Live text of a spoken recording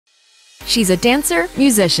She's a dancer,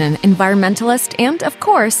 musician, environmentalist, and, of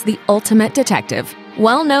course, the ultimate detective.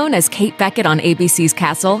 Well known as Kate Beckett on ABC's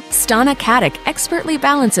Castle, Stana Katic expertly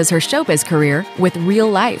balances her showbiz career with real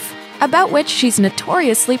life, about which she's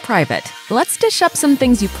notoriously private. Let's dish up some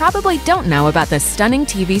things you probably don't know about this stunning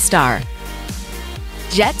TV star.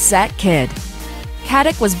 Jet Set Kid.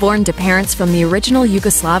 Katic was born to parents from the original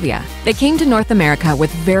Yugoslavia. They came to North America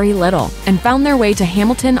with very little and found their way to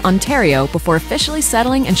Hamilton, Ontario before officially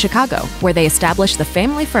settling in Chicago, where they established the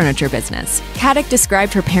family furniture business. Katic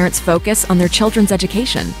described her parents' focus on their children's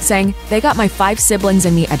education, saying, "They got my 5 siblings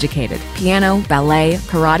and me educated. Piano, ballet,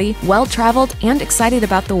 karate, well-traveled, and excited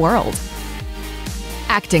about the world."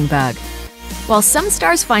 Acting bug. While some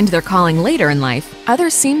stars find their calling later in life,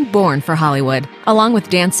 others seem born for Hollywood. Along with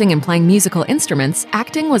dancing and playing musical instruments,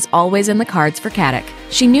 acting was always in the cards for Katic.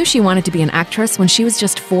 She knew she wanted to be an actress when she was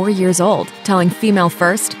just 4 years old, telling Female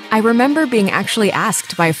First, "I remember being actually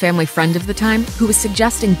asked by a family friend of the time who was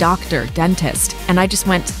suggesting doctor, dentist, and I just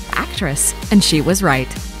went, actress, and she was right."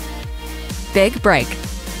 Big break.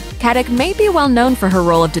 Katic may be well known for her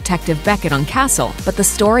role of Detective Beckett on Castle, but the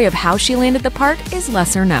story of how she landed the part is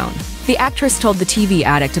lesser known. The actress told the TV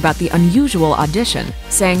Addict about the unusual audition,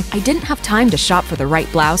 saying, "I didn't have time to shop for the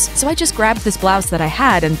right blouse, so I just grabbed this blouse that I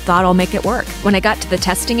had and thought I'll make it work. When I got to the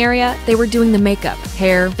testing area, they were doing the makeup,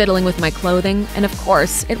 hair, fiddling with my clothing, and of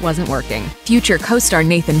course, it wasn't working." Future co-star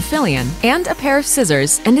Nathan Fillion and a pair of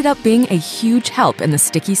scissors ended up being a huge help in the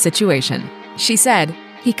sticky situation. She said,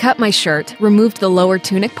 "He cut my shirt, removed the lower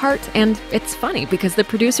tunic part, and it's funny because the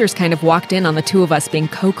producers kind of walked in on the two of us being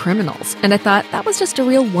co-criminals, and I thought that was just a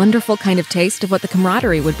real wonderful kind of taste of what the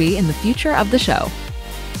camaraderie would be in the future of the show."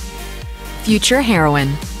 Future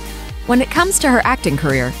heroine. When it comes to her acting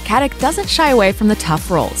career, Katic doesn't shy away from the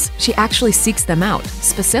tough roles. She actually seeks them out,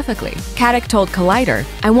 specifically. Katic told Collider,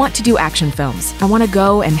 "I want to do action films. I want to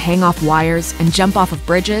go and hang off wires and jump off of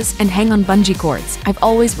bridges and hang on bungee cords. I've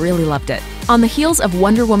always really loved it." On the heels of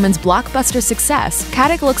Wonder Woman's blockbuster success,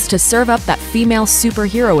 Katic looks to serve up that female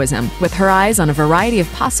superheroism with her eyes on a variety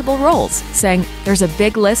of possible roles, saying, "There's a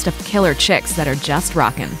big list of killer chicks that are just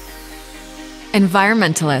rockin'."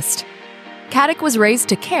 Environmentalist. Katic was raised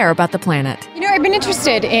to care about the planet. I've been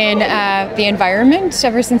interested in the environment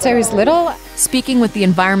ever since I was little. Speaking with the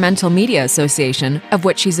Environmental Media Association, of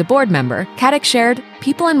which she's a board member, Katic shared,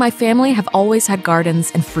 "People in my family have always had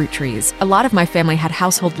gardens and fruit trees. A lot of my family had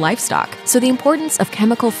household livestock, so the importance of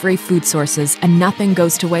chemical-free food sources and nothing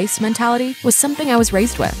goes to waste mentality was something I was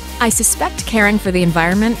raised with. I suspect caring for the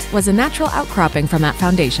environment was a natural outcropping from that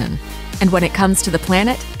foundation." And when it comes to the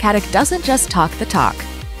planet, Katic doesn't just talk the talk.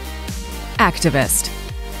 Activist.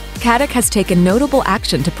 Katic has taken notable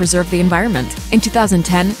action to preserve the environment. In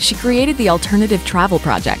 2010, she created the Alternative Travel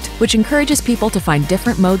Project, which encourages people to find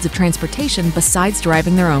different modes of transportation besides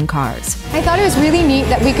driving their own cars. I thought it was really neat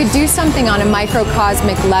that we could do something on a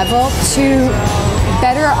microcosmic level to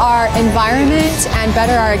better our environment and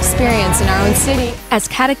better our experience in our own city. As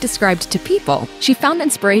Katic described to People, she found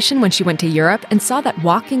inspiration when she went to Europe and saw that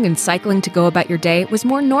walking and cycling to go about your day was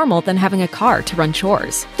more normal than having a car to run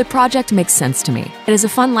chores. The project makes sense to me. It is a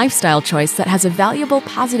fun lifestyle choice that has a valuable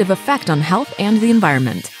positive effect on health and the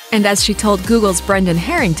environment. And as she told Google's Brendan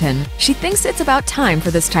Harrington, she thinks it's about time for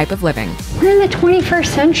this type of living. We're in the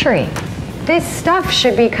 21st century. This stuff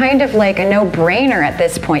should be kind of like a no-brainer at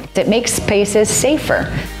this point. It makes spaces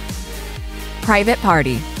safer. Private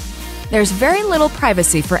party. There's very little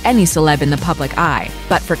privacy for any celeb in the public eye,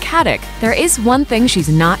 but for Katic, there is one thing she's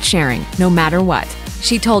not sharing, no matter what.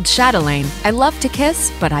 She told Chatelaine, "I love to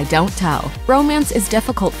kiss, but I don't tell." Romance is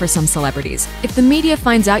difficult for some celebrities. If the media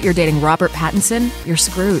finds out you're dating Robert Pattinson, you're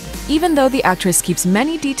screwed. Even though the actress keeps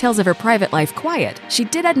many details of her private life quiet, she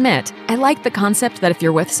did admit, "I like the concept that if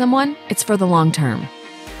you're with someone, it's for the long term."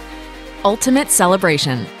 Ultimate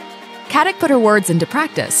celebration. Katic put her words into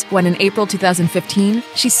practice when in April 2015,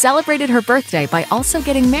 she celebrated her birthday by also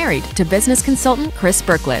getting married to business consultant Chris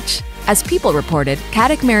Berklich. As People reported,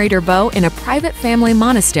 Katic married her beau in a private family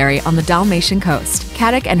monastery on the Dalmatian coast.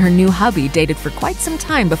 Katic and her new hubby dated for quite some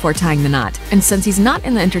time before tying the knot, and since he's not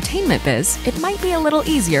in the entertainment biz, it might be a little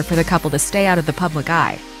easier for the couple to stay out of the public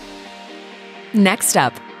eye. Next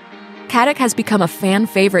up, Katic has become a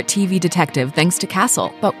fan-favorite TV detective thanks to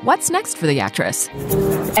Castle, but what's next for the actress?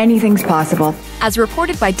 Anything's possible. As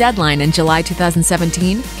reported by Deadline in July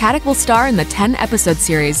 2017, Katic will star in the 10-episode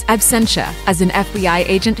series Absentia as an FBI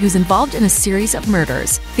agent who's involved in a series of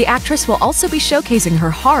murders. The actress will also be showcasing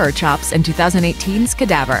her horror chops in 2018's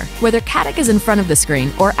Cadaver. Whether Katic is in front of the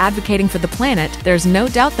screen or advocating for the planet, there's no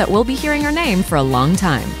doubt that we'll be hearing her name for a long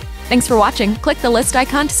time. Thanks for watching. Click the list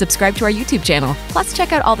icon to subscribe to our YouTube channel. Plus,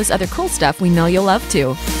 check out all this other cool stuff we know you'll love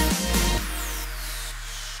too.